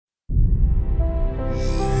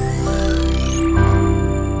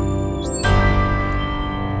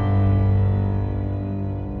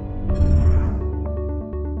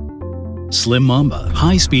SlimMamba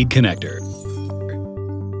high-speed connector.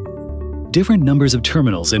 Different numbers of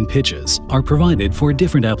terminals and pitches are provided for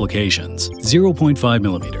different applications: 0.5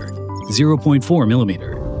 mm, 0.4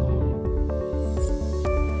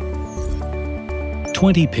 mm,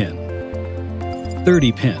 20 pin,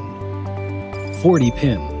 30 pin, 40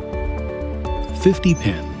 pin, 50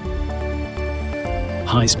 pin.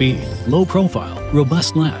 High speed, low profile,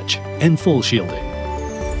 robust latch, and full shielding.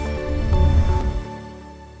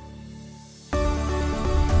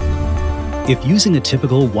 If using a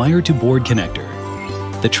typical wire-to-board connector,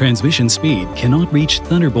 the transmission speed cannot reach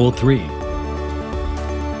Thunderbolt 3.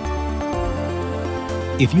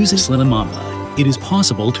 If using SlimMamba, it is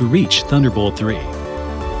possible to reach Thunderbolt 3.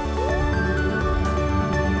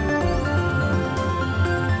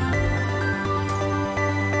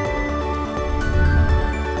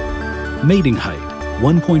 Mating height,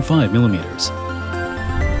 1.5 millimeters.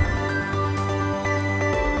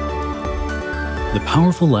 The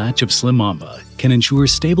powerful latch of SlimMamba can ensure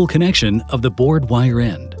stable connection of the board wire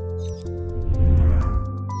end.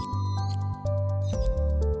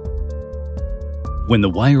 When the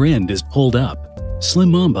wire end is pulled up,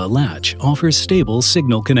 SlimMamba latch offers stable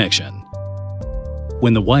signal connection.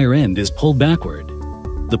 When the wire end is pulled backward,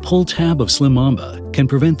 the pull tab of SlimMamba can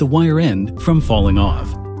prevent the wire end from falling off.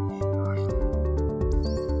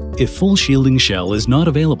 If full shielding shell is not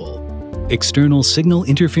available, external signal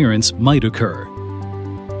interference might occur.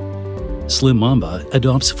 SlimMamba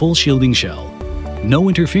adopts full shielding shell. No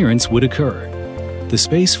interference would occur. The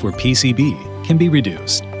space for PCB can be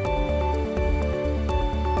reduced.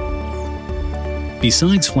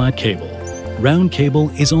 Besides flat cable, round cable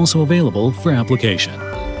is also available for application.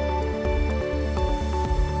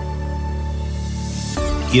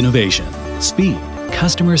 Innovation, speed,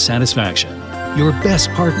 customer satisfaction. Your best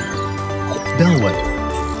partner, Bellwether.